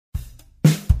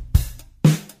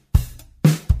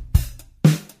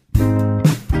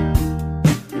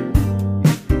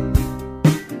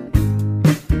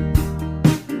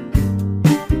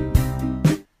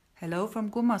Hello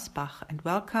from Gummersbach and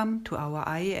welcome to our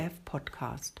IEF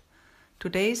podcast.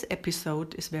 Today's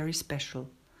episode is very special.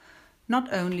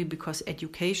 Not only because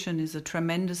education is a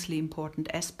tremendously important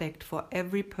aspect for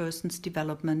every person's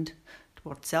development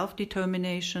towards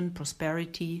self-determination,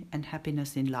 prosperity and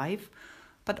happiness in life,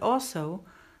 but also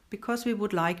because we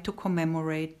would like to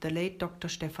commemorate the late Dr.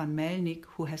 Stefan Melnik,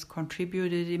 who has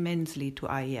contributed immensely to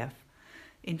IEF.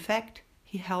 In fact,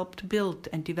 he helped build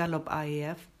and develop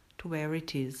IEF to where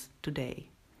it is today.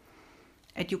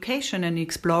 Education and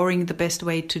exploring the best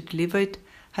way to deliver it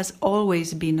has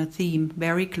always been a theme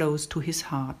very close to his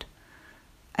heart.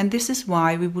 And this is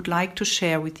why we would like to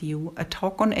share with you a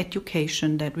talk on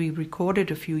education that we recorded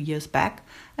a few years back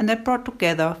and that brought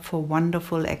together four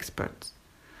wonderful experts.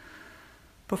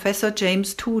 Professor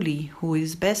James Tooley, who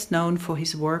is best known for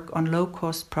his work on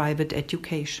low-cost private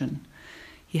education.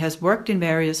 He has worked in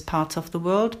various parts of the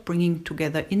world, bringing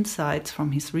together insights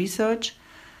from his research,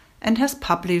 and has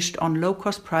published on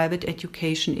low-cost private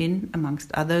education in,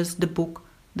 amongst others, the book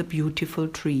The Beautiful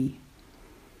Tree.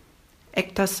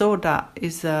 Ekta Soda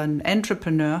is an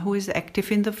entrepreneur who is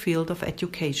active in the field of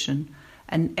education,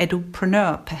 an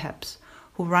edupreneur perhaps,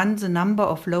 who runs a number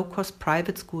of low-cost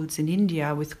private schools in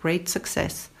India with great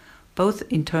success, both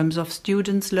in terms of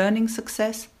students' learning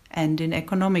success and in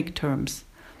economic terms.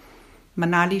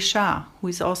 Manali Shah, who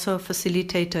is also a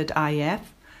facilitator at IEF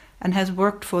and has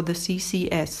worked for the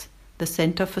CCS, the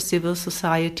Center for Civil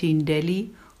Society in Delhi,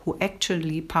 who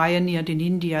actually pioneered in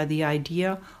India the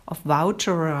idea of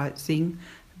voucherizing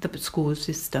the school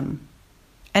system.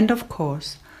 And of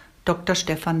course, Dr.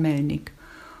 Stefan Melnik,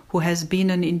 who has been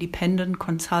an independent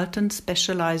consultant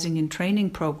specializing in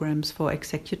training programs for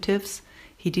executives.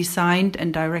 He designed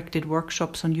and directed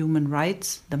workshops on human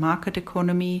rights, the market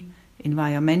economy,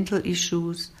 environmental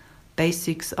issues,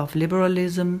 basics of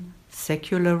liberalism,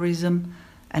 secularism,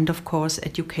 and of course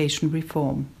education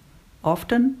reform,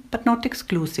 often but not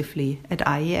exclusively at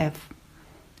IEF.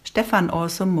 Stefan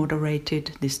also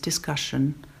moderated this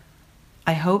discussion.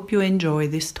 I hope you enjoy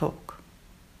this talk.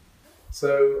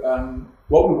 So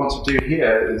what we want to do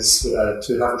here is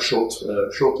to have a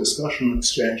short discussion,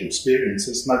 exchange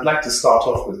experiences, and I'd like to start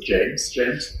off with James.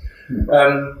 James,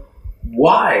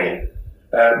 why?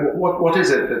 What is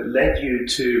it that led you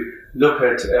to look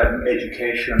at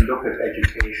education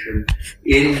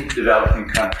in developing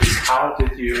countries? How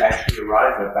did you actually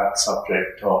arrive at that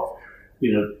subject of,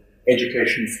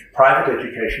 education, private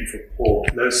education for poor,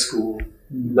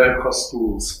 low-cost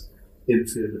schools in the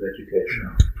field of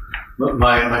education?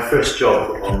 My first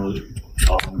job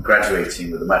on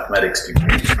graduating with a mathematics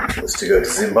degree was to go to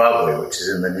Zimbabwe, which is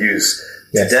in the news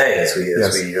today as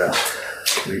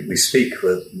we speak.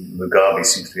 Mugabe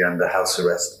seems to be under house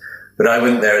arrest. But I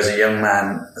went there as a young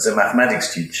man, as a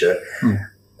mathematics teacher.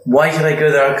 Why did I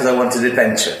go there? Because I wanted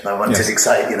adventure. I wanted the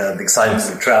excitement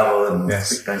of travel and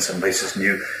going some places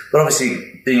new. But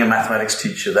obviously, being a mathematics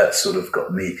teacher, that sort of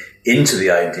got me into the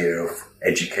idea of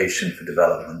education for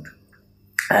development.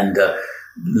 And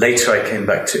later I came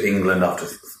back to England after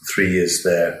 3 years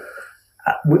there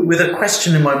with a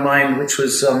question in my mind, which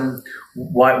was,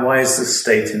 why is the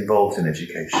state involved in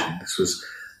education? This was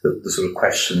the sort of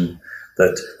question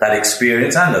that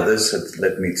experience and others had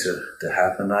led me to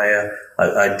have. And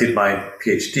I did my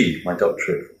PhD, my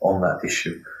doctorate on that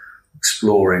issue,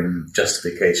 exploring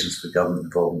justifications for government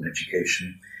involvement in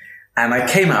education. And I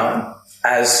came out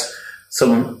as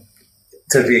someone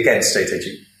totally against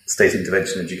state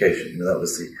intervention in education. That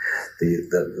was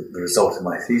the result of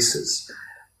my thesis.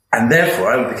 And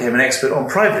therefore, I became an expert on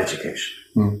private education.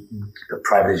 But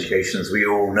private education, as we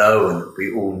all know, and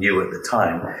we all knew at the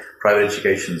time, private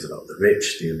education is about the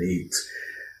rich, the elite.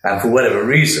 And for whatever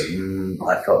reason,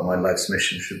 I felt my life's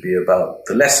mission should be about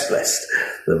the less blessed,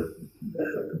 the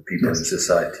people in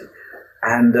society.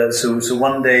 And so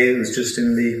one day, it was just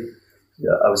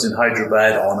I was in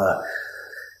Hyderabad on a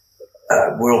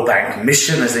World Bank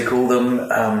mission, as they call them,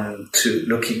 to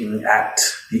looking at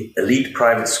the elite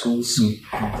private schools.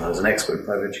 I was an expert in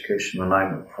private education, and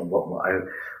I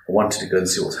wanted to go and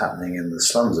see what's happening in the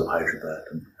slums of Hyderabad.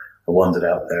 And I wandered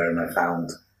out there, and I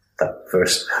found that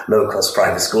first low-cost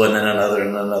private school, and then another,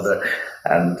 and another.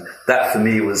 And that, for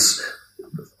me, was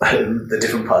the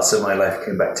different parts of my life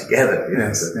came back together.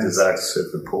 The desire to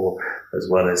serve the poor, as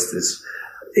well as this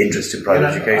interest in private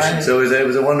education. So it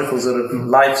was a wonderful sort of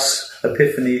life's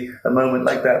epiphany, a moment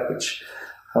like that, which...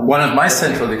 One of my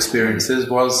central experiences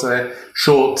was a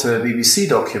short BBC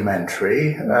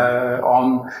documentary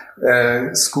on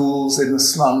schools in the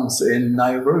slums in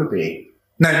Nairobi.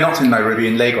 No, not in Nairobi,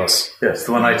 in Lagos. Yes,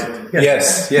 the one I did.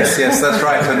 Yes, that's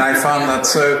right. And I found that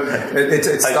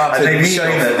it started. I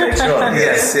showing that later on.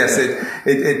 Yes.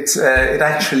 It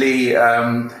actually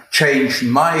changed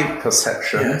my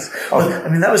perception. Yes.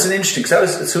 That was an interesting.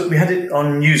 So we had it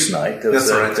on Newsnight. There was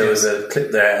a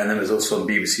clip there, and then it was also on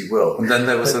BBC World. And then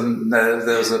there was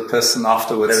a person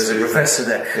afterwards. There was a professor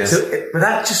there. Yes. But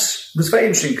that just was very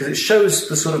interesting because it shows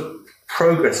the sort of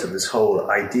progress of this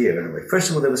whole idea in a way. First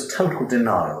of all, there was total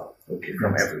denial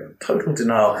from everyone. Total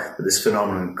denial that this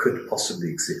phenomenon could possibly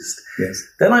exist. Yes.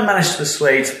 Then I managed to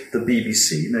persuade the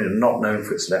BBC, not known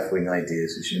for its left-wing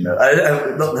ideas, as you know,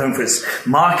 not known for its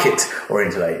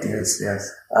market-oriented ideas,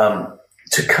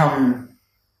 to come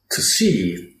to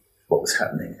see what was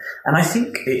happening. And I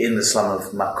think in the slum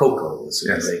of Makoko, was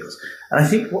in Lagos. And I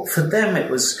think for them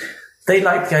it was, they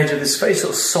liked the idea of this very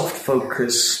sort of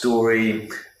soft-focused story.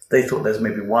 They thought there's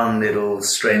maybe one little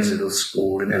strange little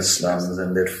school in the slums,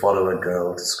 and they'd follow a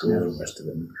girl to school, and the rest of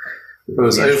them. It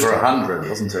was over 100,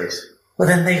 wasn't it? Well,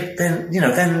 then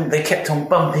they kept on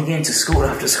bumping into school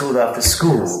after school after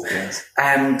school,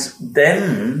 and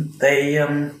then they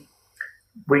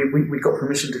we got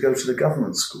permission to go to the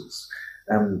government schools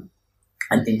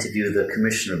and interview the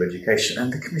Commissioner of Education,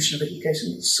 and the Commissioner of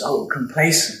Education was so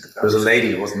complacent. It was a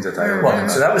lady, wasn't it? Well,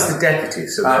 so that was the deputy.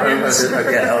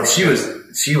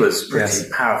 She was pretty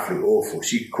powerfully awful.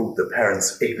 She called the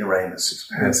parents ignoramus.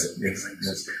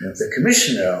 The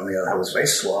commissioner, on the other hand, was very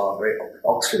suave, very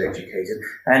Oxford educated,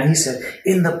 and he said,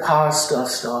 in the past, our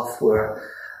staff were,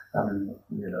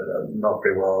 not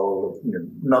very well,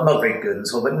 not very good and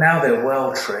so on, but now they're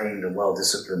well trained and well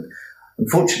disciplined.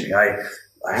 Unfortunately, I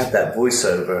had that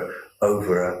voiceover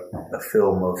over a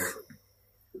film of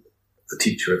the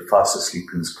teacher fast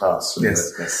asleep in his class,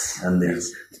 and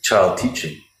the child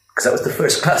teaching. Because that was the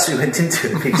first class we went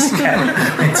into in BBC Canada.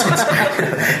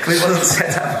 It wasn't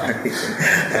set up or anything.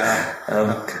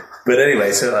 But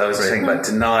anyway, so I was saying about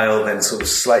denial, then sort of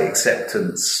slight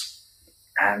acceptance,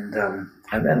 and then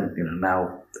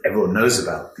now everyone knows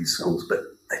about these schools, but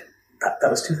that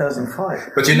was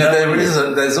 2005. But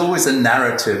there's always a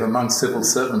narrative among civil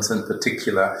servants in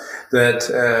particular that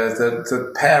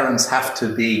the parents have to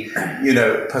be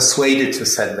persuaded to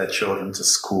send their children to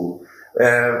school.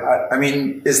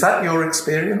 Is that your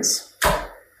experience?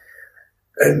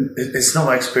 It's not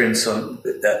my experience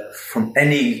from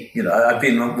any, I've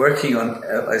been working on,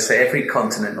 I say, every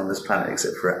continent on this planet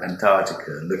except for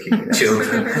Antarctica, looking at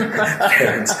children,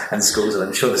 parents and schools, and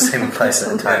I'm sure the same applies to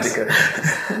Antarctica.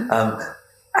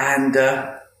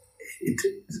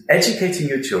 Educating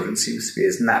your children seems to be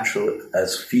as natural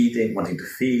as wanting to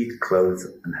feed, clothe,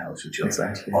 and house your children.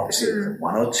 Exactly. Obviously,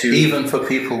 one or two. Even for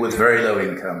people with very low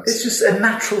incomes. It's just a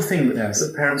natural thing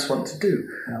that parents want to do.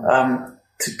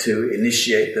 To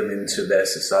initiate them into their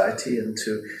society and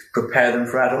to prepare them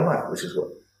for adult life, which is what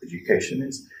education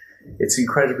is. It's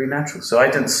incredibly natural. So I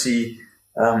don't see,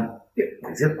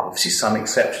 obviously some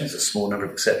exceptions, a small number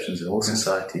of exceptions in all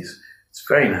societies. It's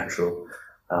very natural.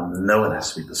 No one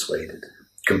has to be persuaded.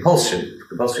 Compulsory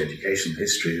education, the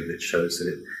history of it shows that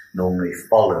it normally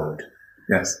followed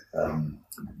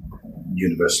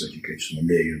universal education or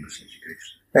near universal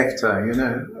education.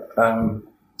 Hector,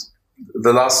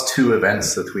 the last two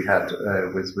events that we had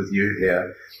with you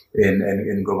here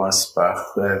in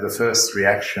Gummersbach, the first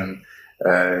reaction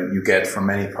you get from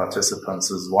many participants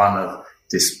is one of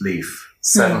disbelief.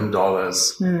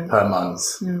 $7 per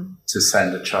month to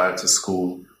send a child to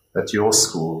school at your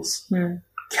schools.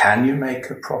 Can you make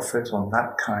a profit on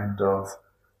that kind of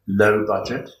low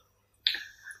budget?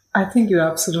 I think you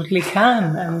absolutely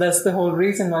can. And that's the whole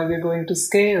reason why we're going to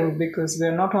scale, because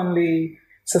we're not only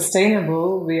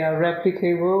sustainable, we are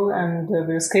replicable and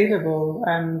we're scalable.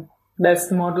 And that's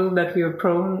the model that we have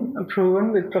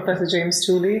proven with Professor James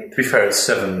Tooley. To be fair, it's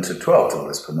 $7 to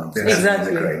 $12 per month.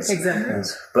 Exactly.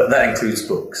 Yes. But that includes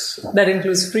books. That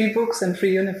includes free books and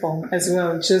free uniform as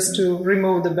well, just to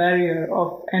remove the barrier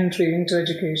of entry into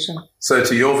education. So,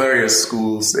 to your various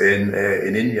schools in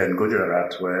India and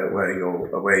Gujarat,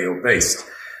 where you're based,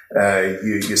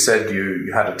 you said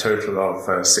you had a total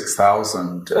of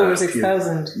 6,000. Over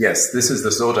 6,000. Yes, this is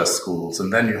the Soda schools,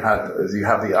 and then you have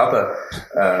the other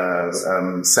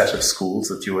set of schools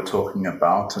that you were talking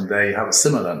about, and they have a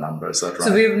similar number. Is that right?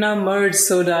 So we've now merged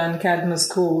Soda and Cadmus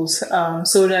schools.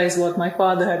 Soda is what my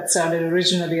father had started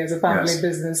originally as a family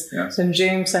business. Yes. Then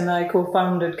James and I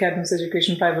co-founded Cadmus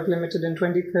Education Private Limited in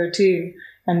 2013,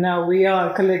 and now we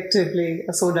are collectively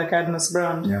a Soda Cadmus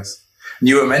brand. Yes.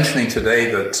 You were mentioning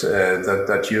today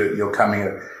that you're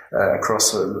coming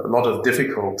across a lot of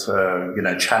difficult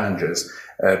challenges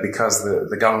because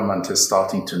the government is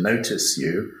starting to notice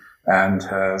you and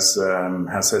has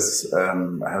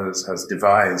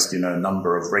devised, a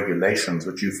number of regulations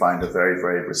which you find are very,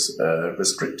 very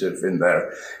restrictive in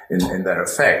their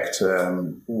effect.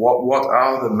 What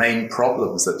are the main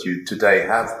problems that you today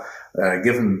have,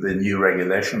 given the new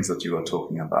regulations that you are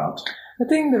talking about? I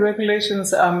think the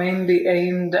regulations are mainly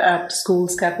aimed at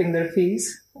schools capping their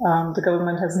fees. The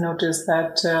government has noticed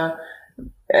that,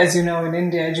 as you know, in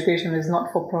India, education is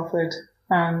not for profit.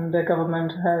 And the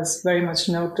government has very much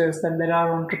noticed that there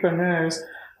are entrepreneurs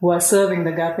who are serving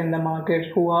the gap in the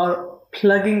market, who are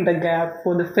plugging the gap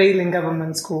for the failing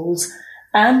government schools.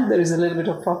 And there is a little bit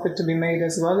of profit to be made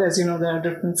as well. As you know, there are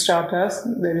different stratas.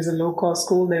 There is a low-cost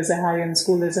school, there's a high-end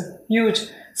school, there's a huge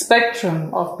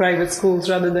spectrum of private schools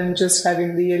rather than just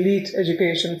having the elite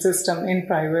education system in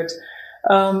private.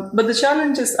 But the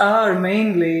challenges are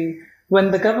mainly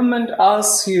when the government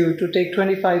asks you to take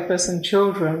 25%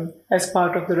 children as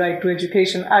part of the Right to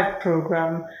Education Act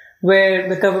program, where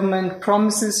the government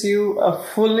promises you a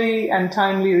fully and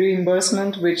timely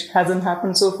reimbursement, which hasn't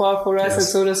happened so far for us at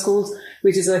Soda Schools,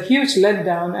 which is a huge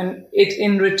letdown, and it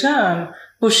in return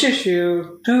pushes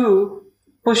you to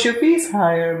push your fees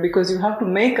higher, because you have to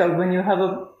make up when you have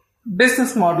a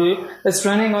business model that's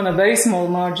running on a very small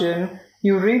margin,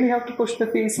 you really have to push the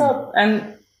fees up.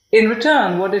 And in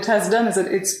return, what it has done is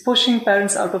that it's pushing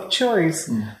parents out of choice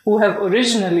who have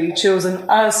originally chosen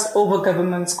us over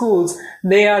government schools.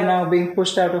 They are now being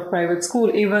pushed out of private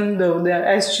school, even though they are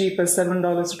as cheap as $7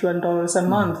 to $12 a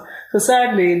month. So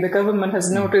sadly, the government has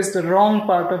noticed the wrong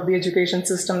part of the education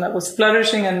system that was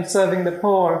flourishing and serving the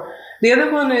poor. The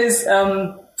other one is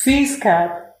fees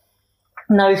cap.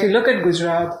 Now, if you look at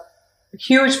Gujarat, a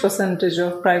huge percentage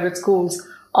of private schools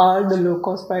are the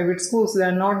low-cost private schools. They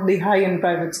are not the high-end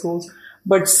private schools.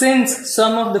 But since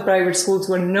some of the private schools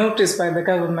were noticed by the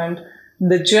government,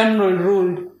 the general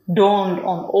rule dawned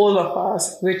on all of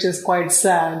us, which is quite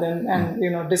sad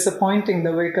and disappointing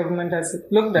the way government has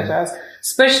looked at us,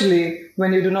 especially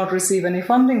when you do not receive any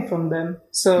funding from them.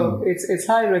 So it's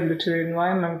high regulatory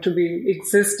environment to be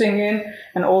existing in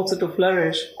and also to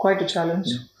flourish. Quite a challenge.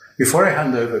 Before I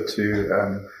hand over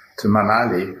to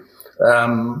Manali,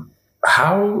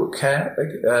 how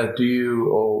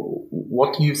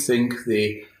what do you think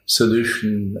the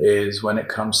solution is when it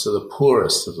comes to the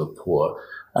poorest of the poor?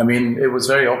 I mean, it was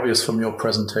very obvious from your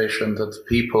presentation that the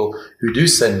people who do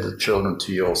send the children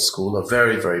to your school are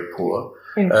very, very poor,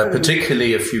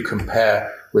 particularly if you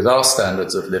compare with our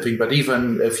standards of living, but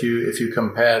even if you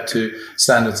compare to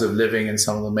standards of living in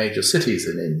some of the major cities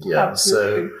in India.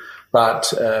 Absolutely. So,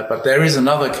 but there is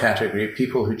another category,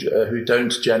 people who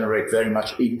don't generate very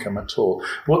much income at all.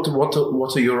 What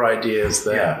are your ideas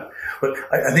there? Yeah. Well,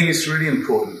 I think it's really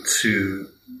important to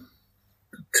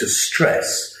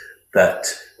stress that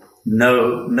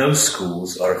no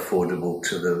schools are affordable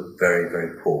to the very,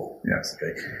 very poor. Yes.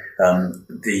 Okay.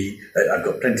 I've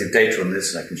got plenty of data on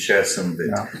this, and I can share some of it.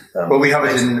 Yeah. Well, we have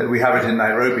it in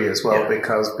Nairobi as well,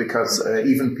 because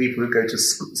even people who go to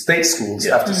state schools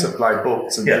have to supply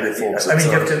books and uniforms. I mean,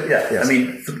 you have to. I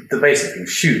mean, the basic things: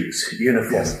 shoes,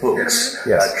 uniforms, books,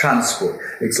 transport.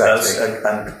 Exactly.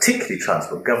 And particularly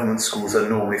transport. Government schools are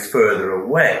normally further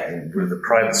away, where the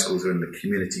private schools are in the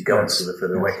community government schools are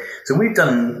further away. So we've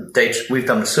done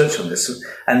research on this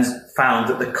and found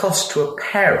that the cost to a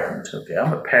parent,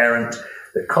 I'm a parent,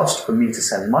 the cost for me to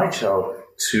send my child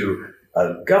to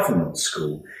a government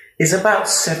school is about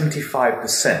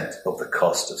 75% of the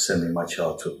cost of sending my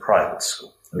child to a private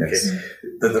school. Okay. Yes.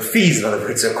 The fees, in other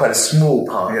words, are quite a small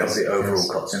part of the overall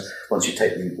cost once you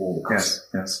take all the costs.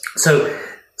 Yes.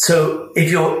 So if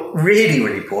you're really,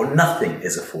 really poor, nothing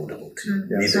is affordable to you,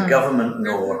 neither government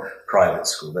nor private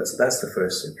school. That's the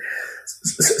first thing.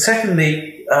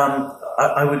 Secondly,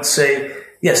 I would say,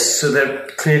 yes, so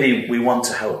clearly we want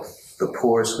to help the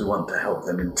poorest, we want to help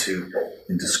them into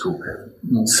school.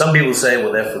 Some people say,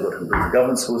 well, therefore we've got to improve the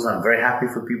government schools. I'm very happy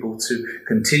for people to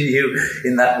continue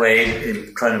in that way,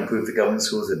 in trying to improve the government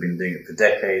schools. They've been doing it for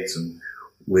decades and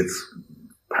with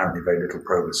apparently very little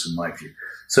progress in my view.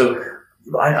 So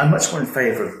I'm much more in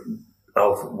favour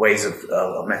of ways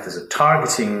of methods of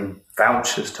targeting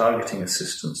vouchers, targeting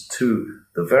assistance to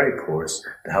the very poorest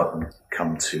to help them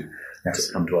come to our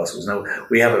schools. Now,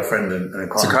 we have a friend, an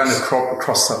economist. It's a kind of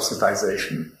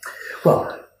cross-subsidization.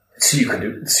 Well, so you can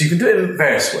do it in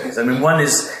various ways. I mean, one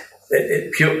is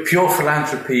pure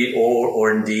philanthropy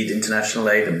or indeed international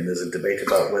aid. I mean, there's a debate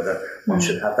about whether one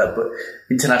should have that, but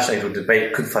international aid or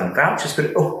debate could fund vouchers, but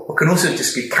it can also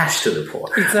just give cash to the poor.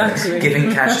 Exactly.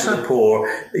 Giving cash to the poor,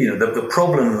 the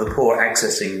problem of the poor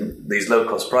accessing these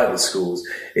low-cost private schools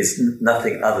is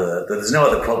nothing other. There's no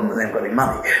other problem than they haven't got any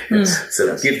money.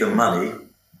 So give them money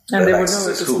And they would access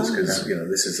know to schools, because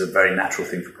this is a very natural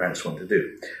thing for parents to want to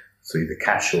do. So either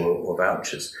cash or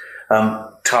vouchers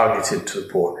targeted to the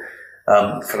poor.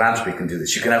 Philanthropy can do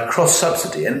this. You can have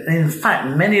cross-subsidy. And in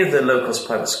fact, many of the low-cost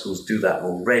private schools do that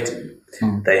already.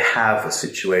 They have a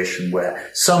situation where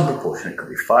some proportion, it could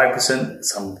be 5%,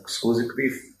 some schools it could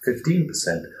be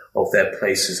 15% of their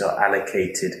places are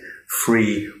allocated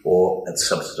free or at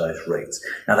subsidized rates.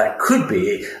 Now, that could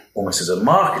be almost as a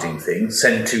marketing thing,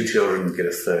 send 2 children and get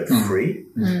a third free.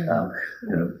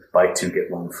 Buy 2, get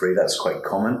 1 free. That's quite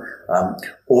common.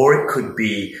 Or it could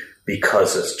be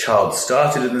because a child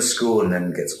started in the school and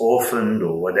then gets orphaned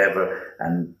or whatever,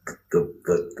 and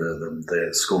the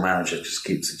school manager just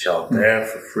keeps the child there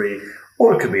for free.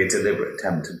 Or it could be a deliberate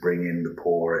attempt to bring in the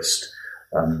poorest,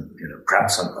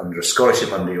 perhaps under a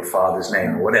scholarship under your father's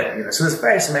name or whatever. So there's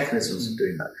various mechanisms of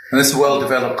doing that. And it's a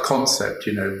well-developed concept,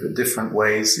 the different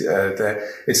ways.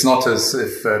 It's not as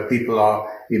if people are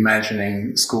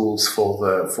imagining schools for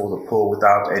the poor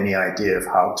without any idea of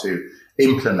how to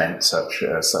implement such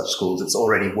schools. It's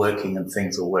already working, and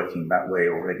things are working that way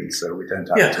already. So we don't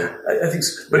have to. I think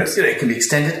so. But it can be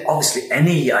extended. Obviously,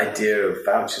 any idea of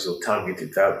vouchers or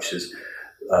targeted vouchers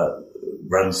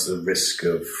runs the risk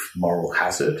of moral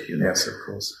hazard. Yes, of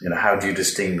course. How do you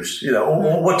distinguish?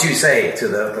 Or what do you say to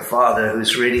the father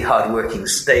who's really hardworking,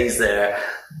 stays there,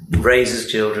 raises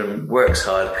children, works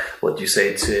hard? What do you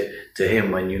say to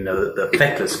him when you know that the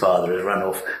feckless father has run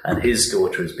off and his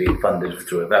daughter is being funded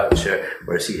through a voucher,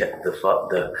 whereas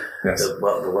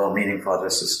the well-meaning father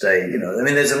has to stay?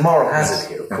 There's a moral hazard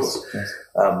here, of course. Yes.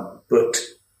 But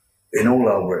in all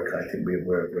our work, I think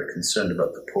we're concerned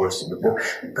about the poorest of the poor.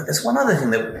 But there's one other thing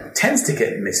that tends to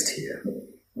get missed here,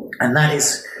 and that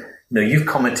is, you've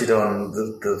commented on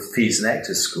the fees in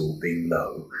Hector's school being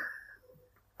low.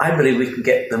 I believe we can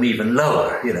get them even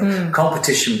lower.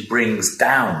 Competition brings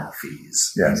down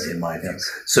fees, in my view. Yes.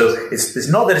 So it's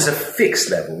not that it's a fixed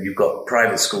level. You've got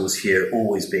private schools here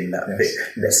always being that big.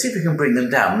 Let's see if we can bring them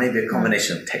down. Maybe a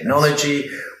combination of technology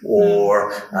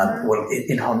or,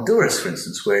 in Honduras, for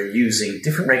instance, we're using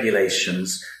different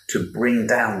regulations to bring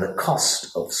down the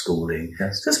cost of schooling.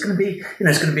 Yes. So it's going to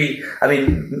be,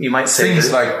 you might say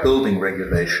things like building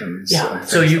regulations. Yeah.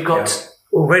 So you've got.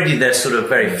 Already there's sort of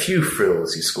very few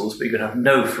frills in schools, but you could have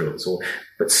no frills.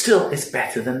 But still, it's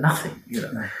better than nothing,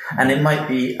 And it might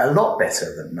be a lot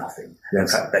better than nothing.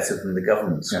 Yes. In fact, better than the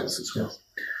government schools as well.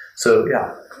 So,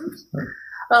 yeah.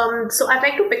 So I'd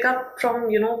like to pick up from,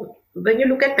 when you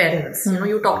look at parents,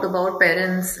 you talked about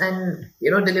parents and,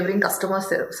 delivering customer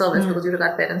service because you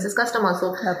regard parents as customers.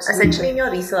 So essentially in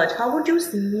your research, how would you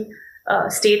see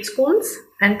state schools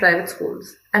and private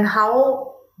schools? And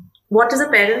what is a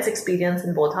parent's experience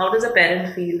in both? How does a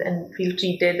parent feel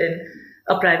treated in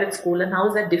a private school, and how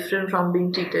is that different from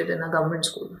being treated in a government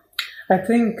school? I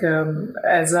think,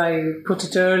 as I put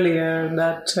it earlier,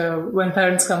 that when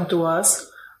parents come to us,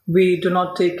 we do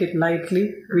not take it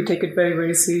lightly. We take it very,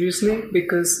 very seriously,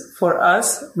 because for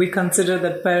us, we consider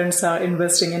that parents are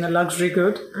investing in a luxury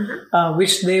good,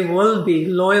 which they will be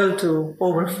loyal to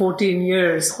over 14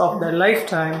 years of their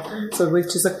lifetime. So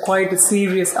which is quite a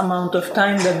serious amount of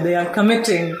time that they are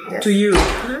committing to you.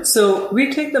 So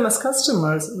we take them as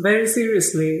customers very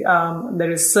seriously.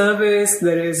 There is service,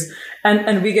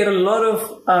 and we get a lot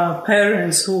of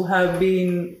parents who have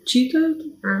been cheated,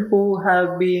 who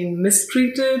have been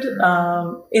mistreated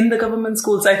in the government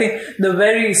schools. I think the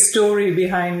very story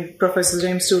behind Professor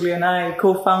James Tooley and I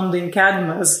co-founding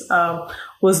Cadmus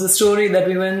was the story that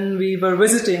when we were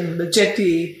visiting the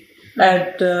jetty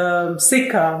at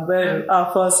Sikka, where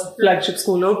our first flagship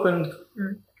school opened.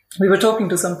 We were talking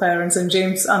to some parents, and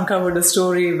James uncovered a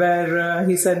story where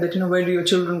he said that, where do your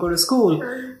children go to school?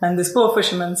 And this poor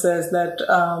fisherman says that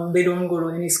they don't go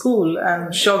to any school.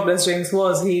 And shocked as James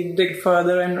was, he digged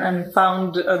further and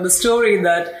found the story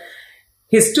that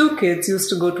his 2 kids used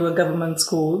to go to a government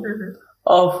school.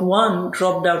 Of one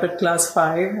dropped out at class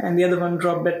 5 and the other one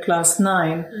dropped at class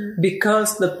 9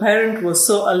 because the parent was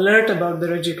so alert about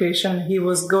their education. He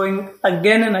was going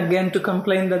again and again to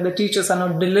complain that the teachers are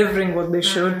not delivering what they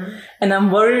should. And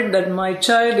I'm worried that my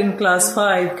child in class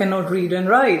 5 cannot read and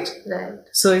write. Right.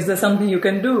 So is there something you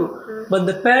can do? But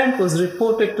the parent was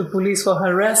reported to police for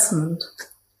harassment.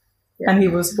 And he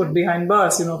was put behind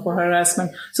bars, for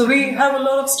harassment. So we have a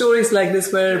lot of stories like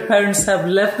this where parents have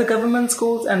left the government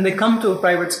schools and they come to a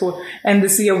private school and they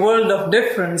see a world of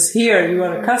difference. Here, you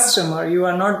are a customer. You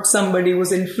are not somebody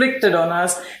who's inflicted on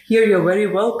us. Here, you're very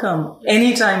welcome.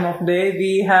 Any time of day,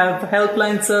 we have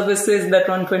helpline services that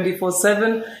run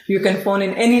 24/7. You can phone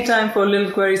in any time for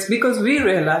little queries, because we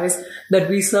realize that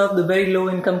we serve the very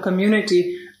low income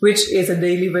community. which is a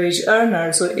daily wage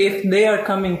earner. So if they are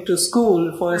coming to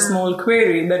school for a small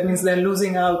query, that means they're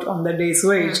losing out on their day's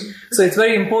wage. So it's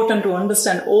very important to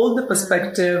understand all the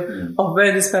perspective of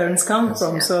where these parents come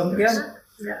from. So,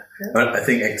 Well, I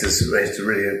think Hector's raised a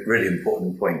really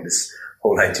important point, this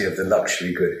whole idea of the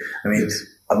luxury good. I mean,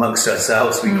 amongst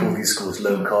ourselves, we call these schools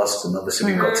low cost, and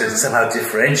obviously we've got to somehow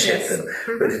differentiate them.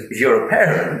 But if you're a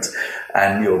parent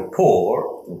and you're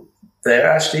poor,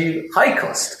 they're actually high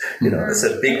cost. That's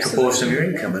a big proportion of your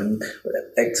income. And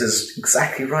Hector's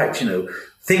exactly right.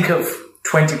 Think of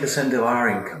 20% of our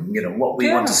income, what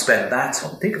we want to spend that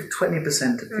on. Think of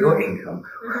 20% of your income,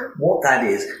 what that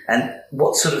is, and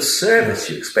what sort of service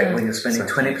you expect when you're spending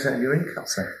 20% of your income.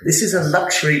 This is a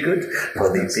luxury good for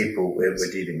the people we're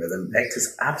dealing with. And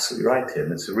Hector's absolutely right here.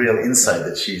 And it's a real insight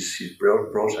that she's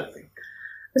brought, I think.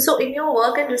 So in your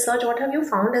work and research, what have you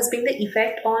found has been the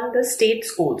effect on the state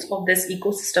schools of this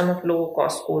ecosystem of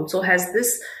low-cost schools? So has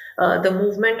this, the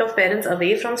movement of parents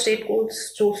away from state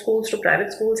schools to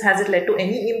private schools, has it led to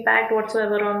any impact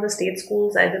whatsoever on the state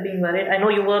schools, either being worried? I know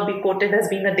you were quoted as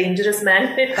being a dangerous man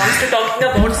when it comes to talking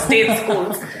about state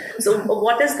schools. So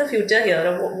what is the future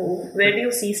here? Where do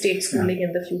you see state schooling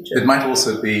in the future? It might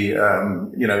also be,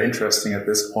 interesting at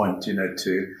this point,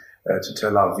 to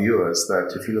tell our viewers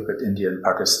that if you look at India and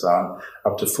Pakistan,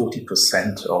 up to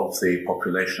 40% of the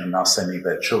population are now sending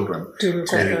their children to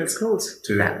private schools.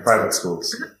 Private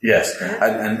schools. Yes,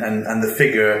 and the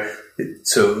figure.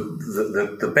 So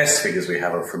the best figures we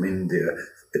have are from India.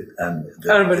 And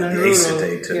urban and rural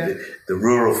data. The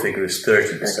rural figure is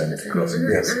 30% across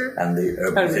India, and the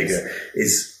urban figure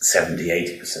is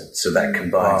 70-80%. So that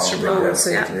combines to bring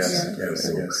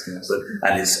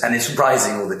and it's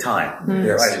rising all the time.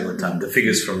 Rising all the time. The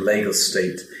figures from Lagos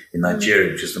State in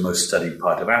Nigeria, which is the most studied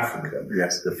part of Africa,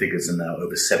 the figures are now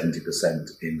over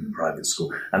 70% in private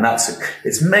school, and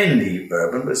it's mainly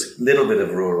urban, but it's a little bit of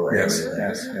rural area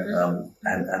there.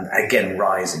 And again,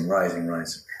 rising.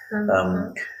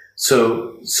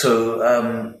 So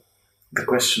the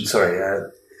question, sorry.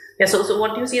 So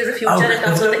what do you see as a future in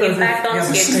terms of the impact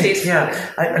on state?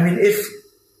 I mean,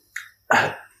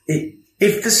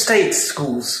 if the state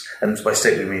schools, and by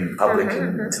state we mean public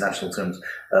in international terms,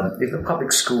 if the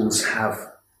public schools have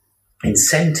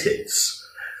incentives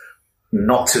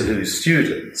not to lose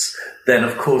students, then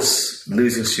of course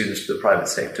losing students to the private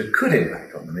sector could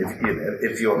impact on them.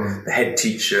 If you're the head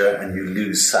teacher and you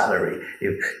lose salary,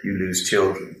 if you lose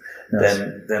children,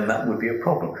 then that would be a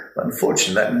problem. But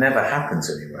unfortunately, that never happens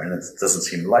anywhere, and it doesn't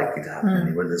seem likely to happen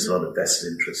anywhere. There's a lot of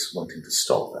vested interests wanting to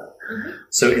stop that.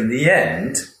 So in the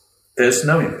end, there's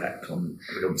no impact on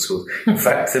schools. In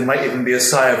fact, there might even be a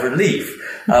sigh of relief.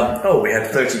 We had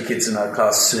 30 kids in our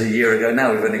class a year ago.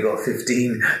 Now we've only got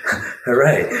 15.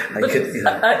 Hooray.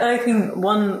 I think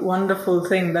one wonderful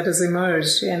thing that has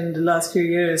emerged in the last few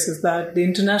years is that the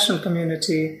international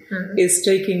community is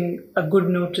taking a good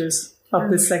notice of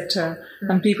this sector,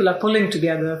 and people are pulling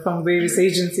together from various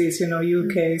agencies,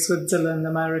 UK, Switzerland,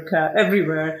 America,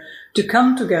 everywhere, to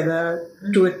come together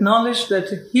to acknowledge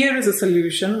that here is a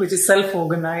solution which is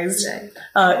self-organized.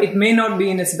 It may not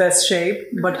be in its best shape,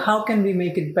 but how can we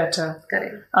make it better?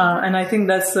 Correct. And I think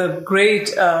that's a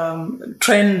great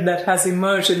trend that has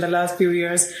emerged in the last few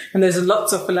years. And there's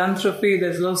lots of philanthropy,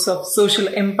 there's lots of social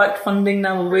impact funding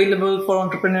now available for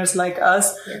entrepreneurs like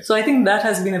us. So I think that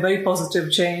has been a very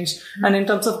positive change. And in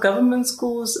terms of government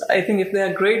schools, I think if they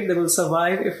are great, they will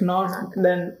survive. If not,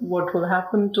 then what will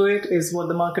happen to it is what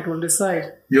the market will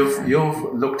decide.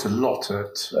 You've looked a lot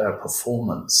at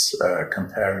performance,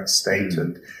 comparing state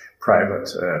and private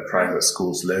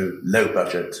schools, low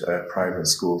budget private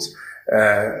schools.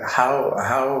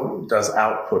 How does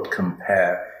output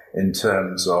compare in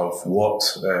terms of what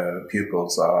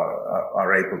pupils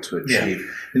are able to achieve?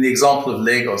 In the example of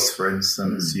Lagos, for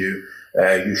instance, you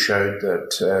showed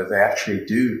that they actually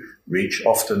do reach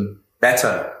often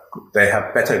better. They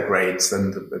have better grades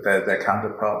than their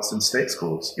counterparts in state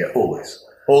schools. Yeah, always.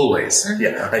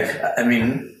 Yeah. I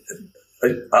mean,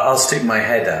 I'll stick my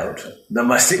head out.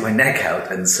 I stick my neck out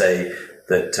and say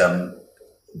that,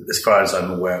 as far as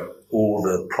I'm aware, all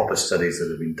the proper studies that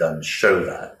have been done show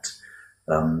that.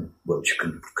 What you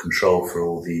can control for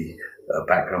all the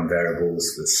background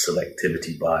variables, the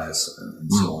selectivity bias,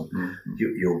 and so on.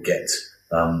 You'll get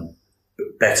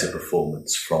better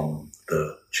performance from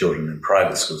the children in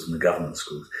private schools than the government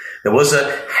schools. There was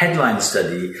a headline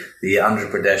study, the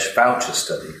Andhra Pradesh voucher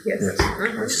study, which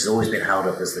has always been held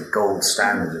up as the gold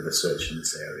standard of research in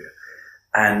this area.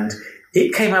 And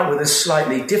it came out with a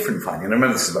slightly different finding. And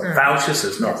remember, this is about vouchers, so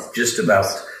it's not just about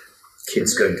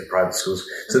kids going to private schools.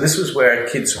 So this was where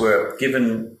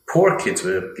poor kids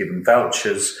were given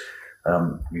vouchers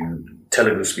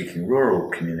Telugu-speaking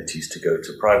rural communities to go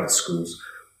to private schools,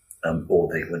 or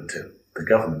they went to the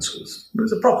government schools. It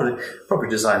was a proper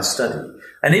design study.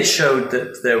 And it showed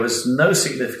that there was no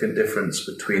significant difference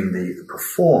between the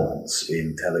performance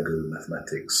in Telugu,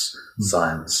 mathematics,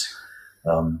 science,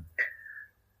 but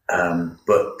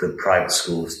the private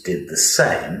schools did the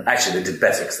same. Actually, they did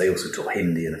better because they also taught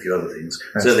Hindi and a few other things.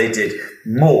 Yes. So they did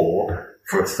more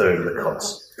for a third of the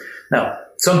cost. Now,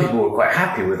 some people were quite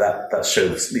happy with that. That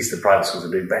showed at least the private schools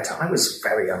were doing better. I was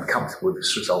very uncomfortable with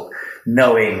this result,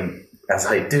 knowing, as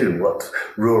I do, what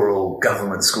rural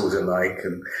government schools are like.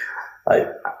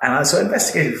 So I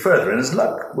investigated further, and as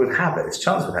luck would have it, as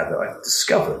chance would have it, I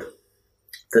discovered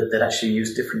that they'd actually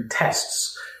used different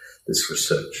tests, this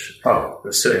research.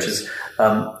 Researchers.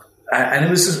 Yes.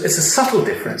 And it's a subtle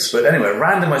difference, but anyway, a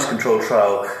randomized controlled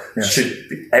trial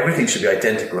everything should be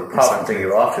identical apart from the thing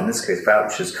you're after, in this case,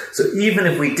 vouchers. So even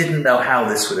if we didn't know how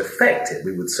this would affect it,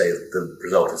 we would say that the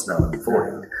result is known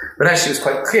beforehand. But actually it was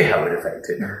quite clear how it would affect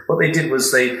it. What they did was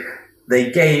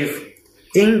they gave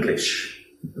English,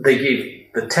 they gave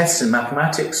the tests in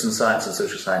mathematics and science and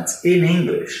social science in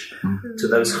English to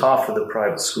those half of the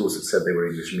private schools that said they were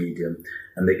English medium,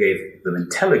 and they gave them in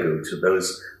Telugu to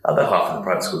those other half of the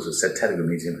private schools that said Telugu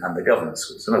medium and the government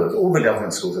schools. In other words, all the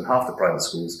government schools and half the private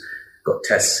schools got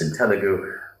tests in Telugu,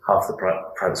 half the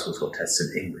private schools got tests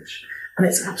in English. And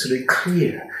it's absolutely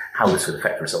clear how this would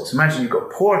affect the results. Imagine you've got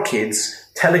poor kids,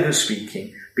 Telugu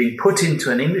speaking, being put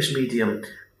into an English medium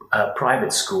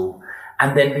private school,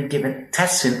 and then be given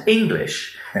tests in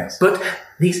English. Yes. But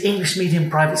these English medium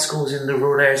private schools in the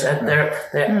rural areas, they're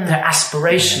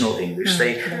aspirational English.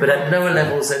 But at lower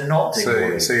levels, they're not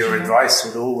doing so your advice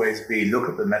would always be look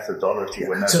at the methodology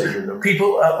whenever you look.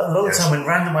 People, a lot of time when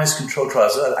randomized control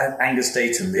trials, Angus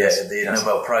Dayton, the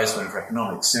Nobel Prize winner for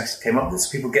economics, came up with this,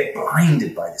 people get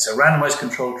blinded by this. A randomized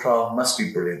control trial must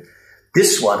be brilliant.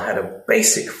 This one had a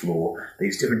basic flaw. They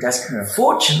used different tests.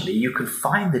 Fortunately, you could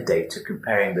find the data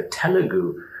comparing the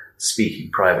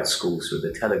Telugu-speaking private schools with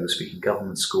the Telugu-speaking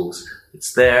government schools.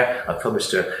 It's there. I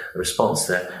published a response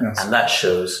there, and that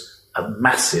shows a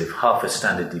massive half a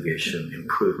standard deviation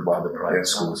improvement by the private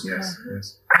schools,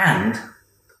 and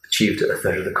achieved at a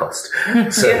third of the cost.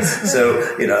 So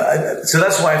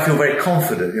that's why I feel very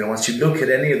confident. Once you look at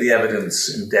any of the evidence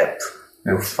in depth,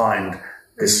 you'll find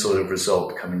this sort of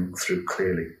result coming through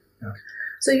clearly.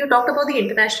 So you talked about the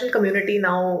international community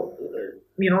now,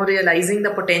 realizing the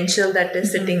potential that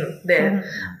is sitting there.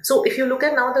 So if you look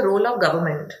at now the role of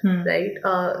government, right?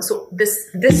 So this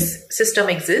system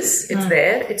exists, it's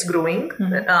there, it's growing.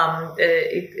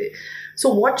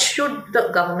 So what should the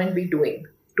government be doing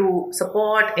to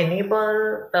support,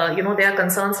 enable, there are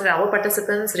concerns that our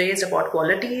participants raised about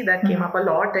quality that came up a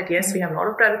lot, that yes, we have a lot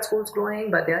of private schools growing,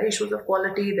 but there are issues of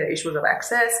quality, there are issues of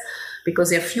access, because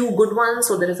there are few good ones,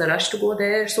 so there is a rush to go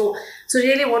there. So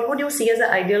really, what would you see as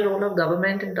the ideal role of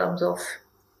government in terms of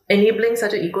enabling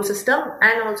such an ecosystem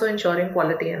and also ensuring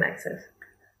quality and access?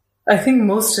 I think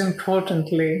most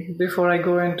importantly, before I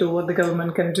go into what the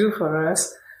government can do for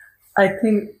us, I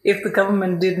think if the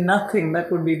government did nothing,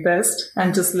 that would be best,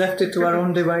 and just left it to our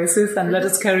own devices and let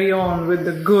us carry on with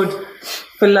the good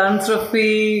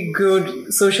philanthropy,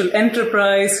 good social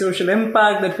enterprise, social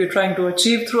impact that we're trying to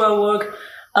achieve through our work,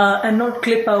 and not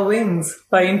clip our wings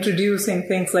by introducing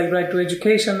things like Right to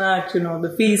Education Act,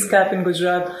 the fees cap in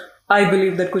Gujarat. I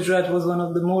believe that Gujarat was one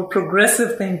of the more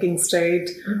progressive thinking state,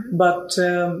 but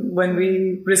when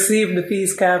we received the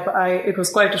fees cap, it was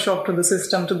quite a shock to the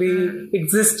system to be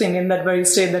existing in that very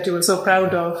state that you were so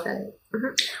proud of.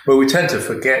 Well, we tend to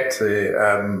forget this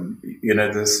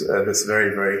very,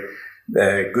 very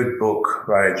good book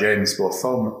by James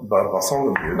Bartholomew.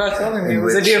 Bartholomew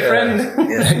was a dear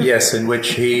friend. Yes, in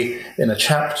which he, in a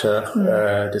chapter,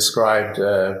 described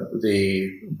the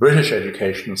British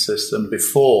educational system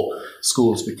before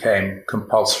schools became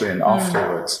compulsory and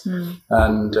afterwards.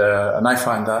 And I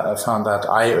found that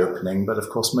eye-opening. But of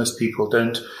course, most people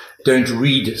don't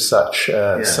read such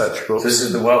books. So this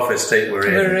is the welfare state we're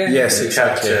in. Yes, in the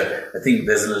exactly. Chapter, I think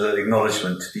there's a little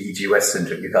acknowledgement to the E.G. West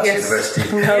Centre at Newcastle University.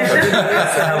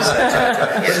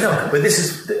 But this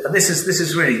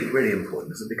is really, really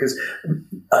important, isn't it? Because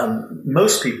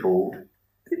most people,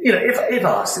 if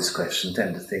asked this question,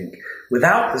 tend to think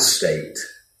without the state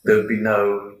there would be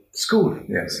no schooling.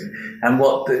 Yes, and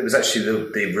it was actually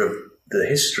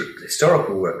the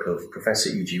historical work of Professor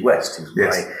E.G. West, who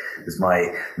was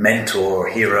my mentor,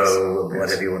 hero,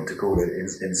 whatever you want to call it,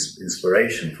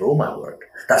 inspiration for all my work.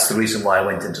 That's the reason why I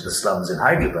went into the slums in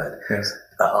Hyderabad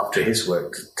after his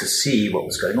work to see what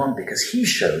was going on, because he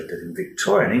showed that in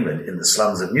Victorian England, in the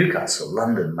slums of Newcastle,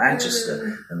 London,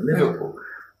 Manchester and Liverpool,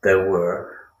 there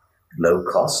were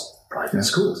low-cost private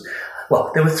schools.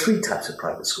 Well, there were three types of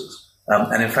private schools.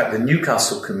 And in fact, the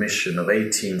Newcastle Commission of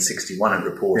 1861 had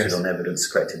reported on evidence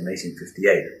collected in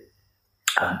 1858.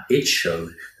 It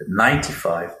showed that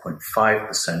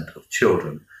 95.5% of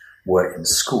children were in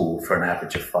school for an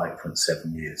average of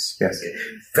 5.7 years. Yes. Okay.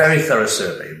 Very thorough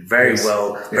survey, very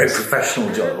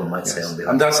professional job, one might say. On the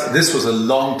and this was a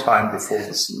long time before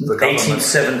the government.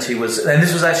 1870 was, and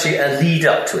this was actually a lead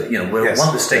up to it. We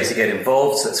want the state to get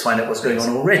involved, so let's find out what's going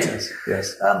on already.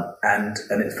 Yes. And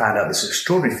it found out this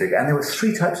extraordinary figure. And there were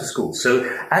three types of schools. So,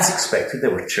 as expected,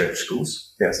 there were church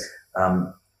schools. Yes.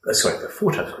 There were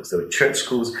four types of schools. There were church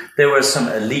schools. There were some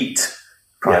elite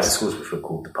private schools, which were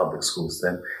called the public schools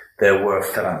then. There were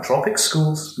philanthropic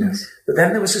schools. Yes. But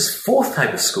then there was this fourth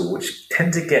type of school, which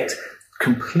tend to get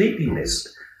completely missed.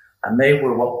 And they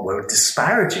were what were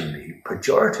disparagingly,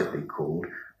 pejoratively called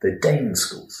the Dame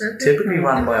schools, typically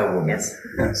run by a woman.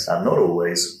 Yes. Not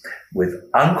always, with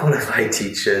unqualified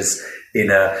teachers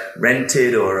in a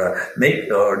rented or a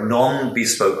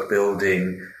non-bespoke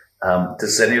building.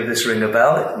 Does any of this ring a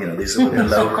bell? These are the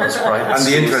low-cost private schools.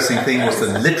 And the interesting thing was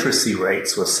the literacy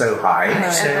rates were so high.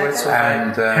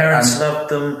 And parents loved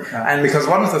them. And because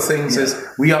one of the things is,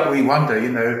 we wonder,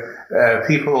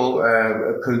 people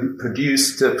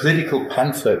produced political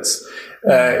pamphlets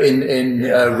in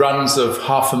runs of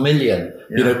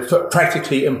 500,000.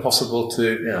 Practically impossible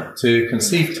to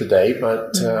conceive today,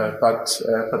 but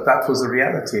that was the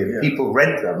reality. And people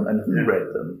read them, and who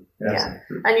read them? Yes. Yeah,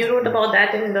 and you wrote about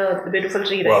that in the Beautiful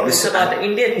Tree, right? It's about the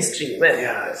Indian history, where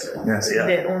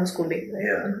their own schooling. Right?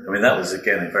 Yeah, I mean that was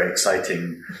again a very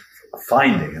exciting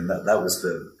finding, and that was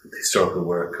the historical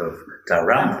work of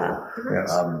Dalrymple,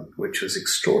 which was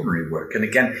extraordinary work. And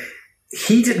again,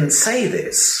 he didn't say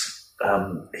this.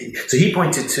 So he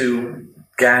pointed to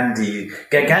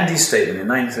Gandhi's statement in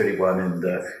 1931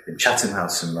 in Chatham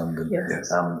House in London.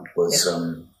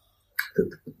 That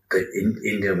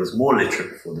India was more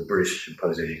literate before the British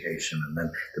imposed education, and then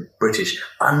the British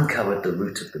uncovered the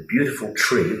root of the beautiful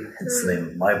tree, hence the name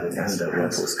of my book,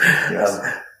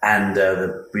 and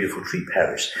the beautiful tree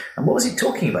perished. And what was he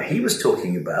talking about? He was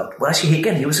talking about,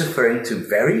 he was referring to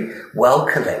very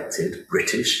well-collected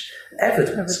British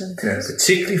evidence.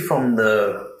 Particularly from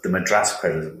the Madras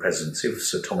presidency of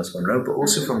Sir Thomas Munro, but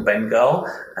also from Bengal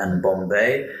and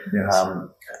Bombay,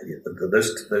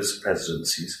 those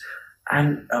presidencies.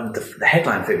 And the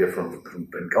headline figure from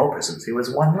Bengal presidency was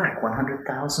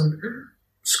 1,100,000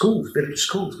 schools, village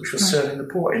schools, which were serving the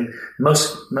poor in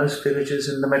most villages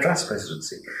in the Madras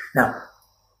presidency. Now,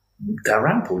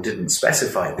 Dalrymple didn't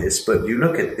specify this, but you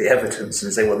look at the evidence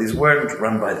and say, well, these weren't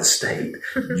run by the state,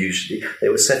 usually. They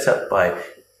were set up by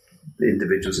the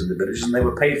individuals in the villages, and they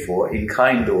were paid for in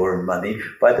kind or in money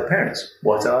by the parents.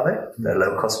 What are they? They're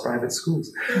low-cost private schools.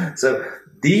 So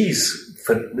this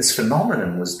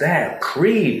phenomenon was there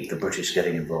pre the British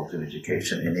getting involved in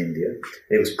education in India.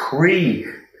 It was pre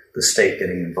the state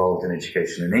getting involved in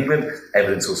education in England.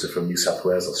 Evidence also from New South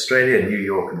Wales, Australia, New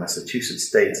York and Massachusetts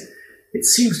states. It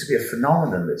seems to be a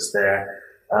phenomenon that's there.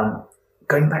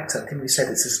 Going back to that thing we said,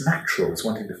 it's as natural as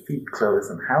wanting to feed, clothe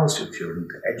and house your children,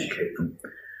 to educate them.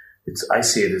 I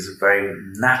see it as a very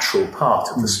natural part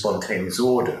of the spontaneous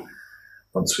order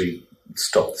once we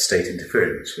stop the state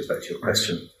interfering, which goes back to your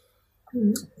question.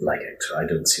 Like it, I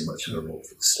don't see much of a role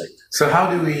for the state. So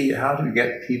how do we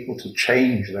get people to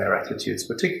change their attitudes,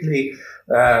 particularly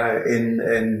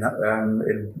in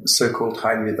so-called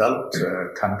highly developed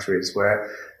countries, where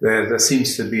there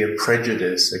seems to be a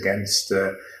prejudice against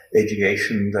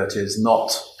education that is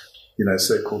not,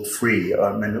 so-called free.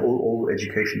 I mean, all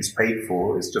education is paid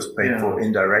for. It's just paid for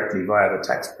indirectly via the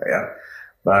taxpayer.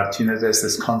 But there's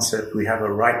this concept: we have a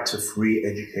right to free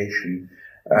education.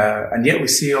 And yet we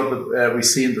see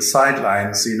in the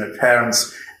sidelines,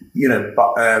 parents,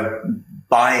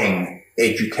 buying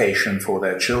education for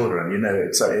their children. It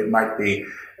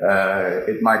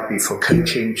might be for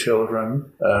coaching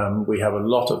children. We have a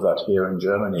lot of that here in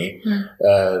Germany.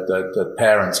 That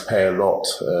parents pay a lot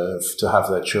to have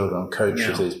their children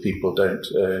coached. These people don't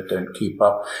keep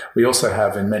up. We also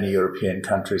have in many European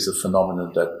countries a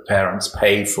phenomenon that parents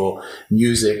pay for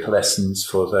music lessons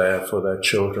for their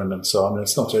children and so on.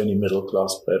 It's not only middle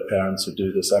class parents who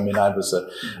do this. I mean, I was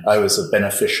a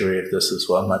beneficiary of this as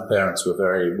well. My parents were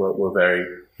very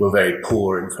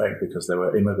poor, in fact, because they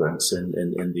were immigrants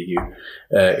in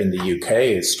the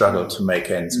UK, struggled to make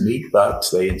ends meet, but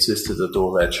they insisted that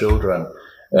all their children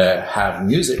have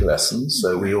music lessons,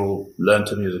 so we all learned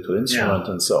a musical instrument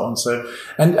and so on. So,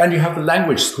 and you have the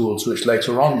language schools, which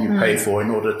later on you pay for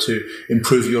in order to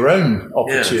improve your own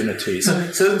opportunities.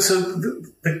 So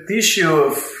the issue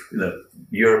of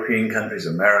European countries,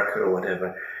 America or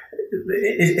whatever,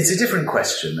 it's a different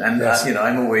question, and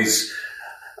I'm always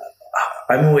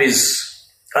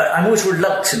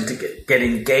reluctant to get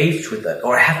engaged with that,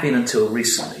 or I have been until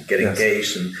recently,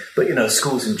 engaged. But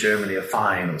schools in Germany are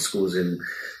fine, or schools in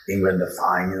England are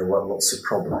fine. What's the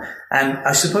problem? And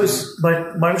I suppose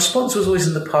my response was always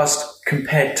in the past,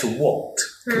 compared to what?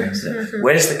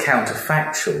 Where's the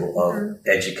counterfactual of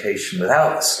education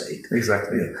without the state?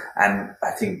 Exactly. And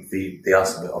I think the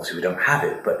answer, obviously we don't have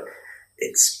it, but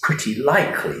it's pretty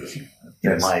likely,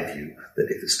 in my view, that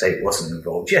if the state wasn't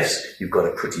involved, yes, you've got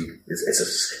it's a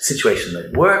situation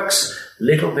that works a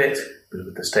little bit, but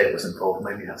if the state was involved,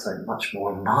 maybe you have something much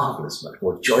more marvellous, much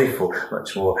more joyful,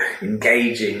 much more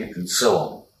engaging, and so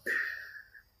on.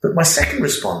 But my second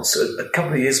response, a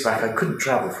couple of years back, I couldn't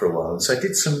travel for a while, and so I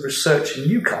did some research in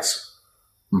Newcastle,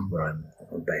 where I'm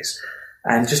based,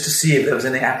 and just to see if there was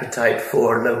any appetite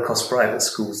for low-cost private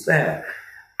schools there.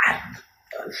 And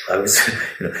I was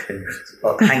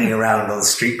hanging around on the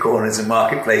street corners and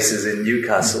marketplaces in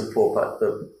Newcastle,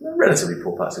 relatively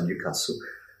poor parts of Newcastle.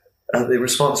 The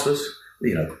response was,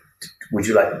 would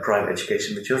you like a private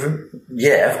education for children?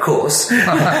 Yeah, of course.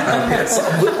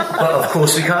 But of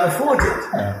course we can't afford it.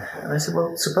 And I said,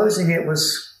 well, supposing it was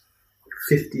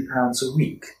 £50 a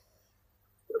week,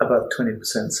 about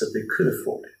 20% said they could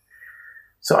afford it.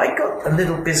 So I got a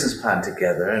little business plan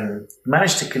together and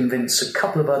managed to convince a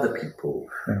couple of other people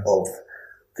of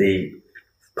the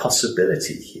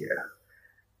possibility here.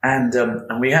 And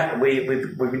we've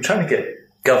been trying to get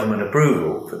government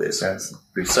approval for this.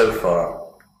 We've so far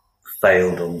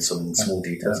failed on some small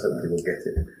details. Hopefully we'll get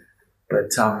it.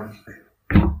 But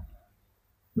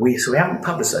we haven't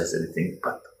publicised anything,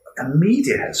 but the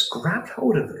media has grabbed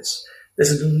hold of this.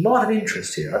 There's a lot of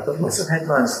interest here. I've got lots of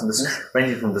headlines from this,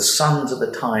 ranging from the Sun to the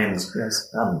Times.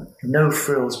 No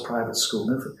frills private school.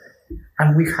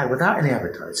 And we've had, without any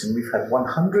advertising, we've had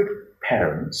 100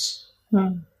 parents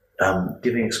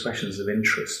giving expressions of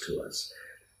interest to us.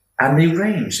 And they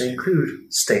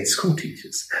include state school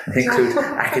teachers, they include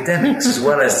academics, as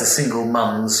well as the single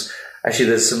mums. Actually,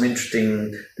 there's some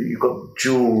interesting, you've got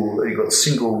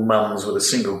single mums with a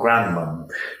single grandmum,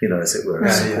 as it were,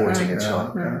 supporting each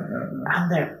other.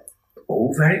 And they're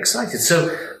all very excited.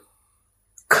 So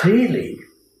clearly,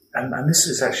 and this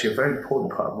is actually a very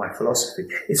important part of my philosophy,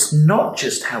 it's not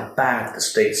just how bad the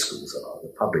state schools are, the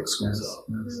public schools are,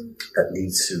 that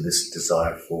leads to this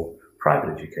desire for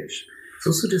private education. It's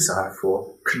also a desire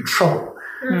for control,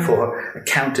 for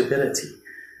accountability.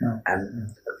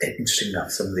 And interesting enough,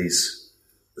 some of these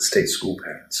state school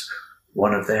parents,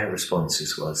 one of their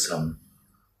responses was,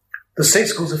 the state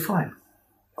schools are fine.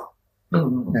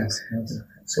 Yes.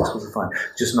 State schools are fine.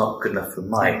 Just not good enough for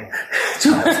my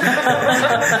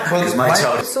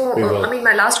child. So,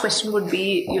 my last question would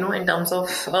be, in terms of,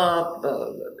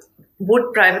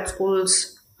 would private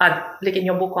schools, like in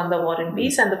your book on the War and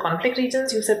Peace and the conflict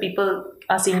regions, you said people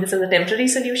are seeing this as a temporary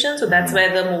solution. So that's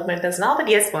where the movement is now. That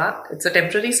yes, it's a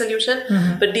temporary solution.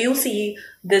 But do you see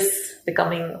this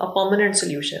becoming a permanent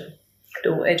solution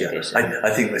to education?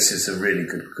 I think this is a really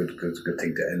good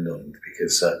thing to end on,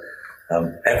 because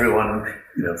everyone,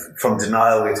 from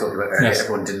denial, we talked about earlier,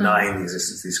 everyone denying the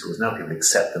existence of these schools. Now people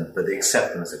accept them, but they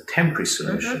accept them as a temporary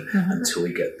solution until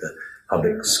we get the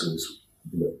public schools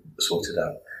sorted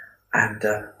out. And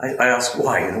I asked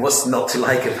why, and what's not to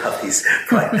like about these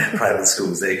private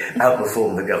schools? They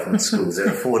outperform the government schools. They're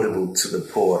affordable to the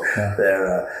poor.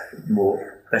 They're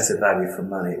better value for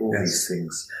money. All these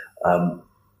things.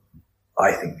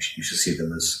 I think you should see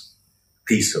them as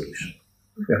the solution,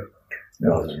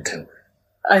 rather than temporary.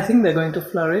 I think they're going to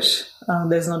flourish.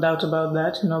 There's no doubt about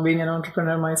that. Being an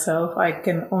entrepreneur myself, I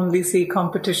can only see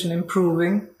competition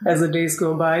improving as the days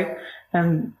go by.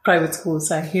 And private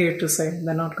schools are here to say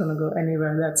they're not going to go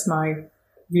anywhere. That's my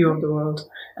view of the world.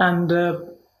 And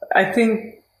I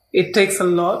think it takes a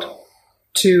lot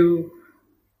to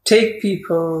take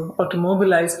people or to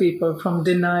mobilize people from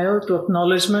denial to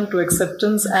acknowledgement to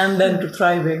acceptance and then to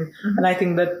thriving. And I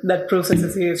think that process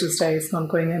is here to stay. It's not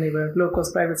going anywhere.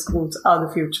 Low-cost private schools are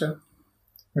the future.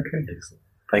 Okay.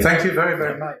 Thank you very,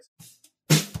 very much.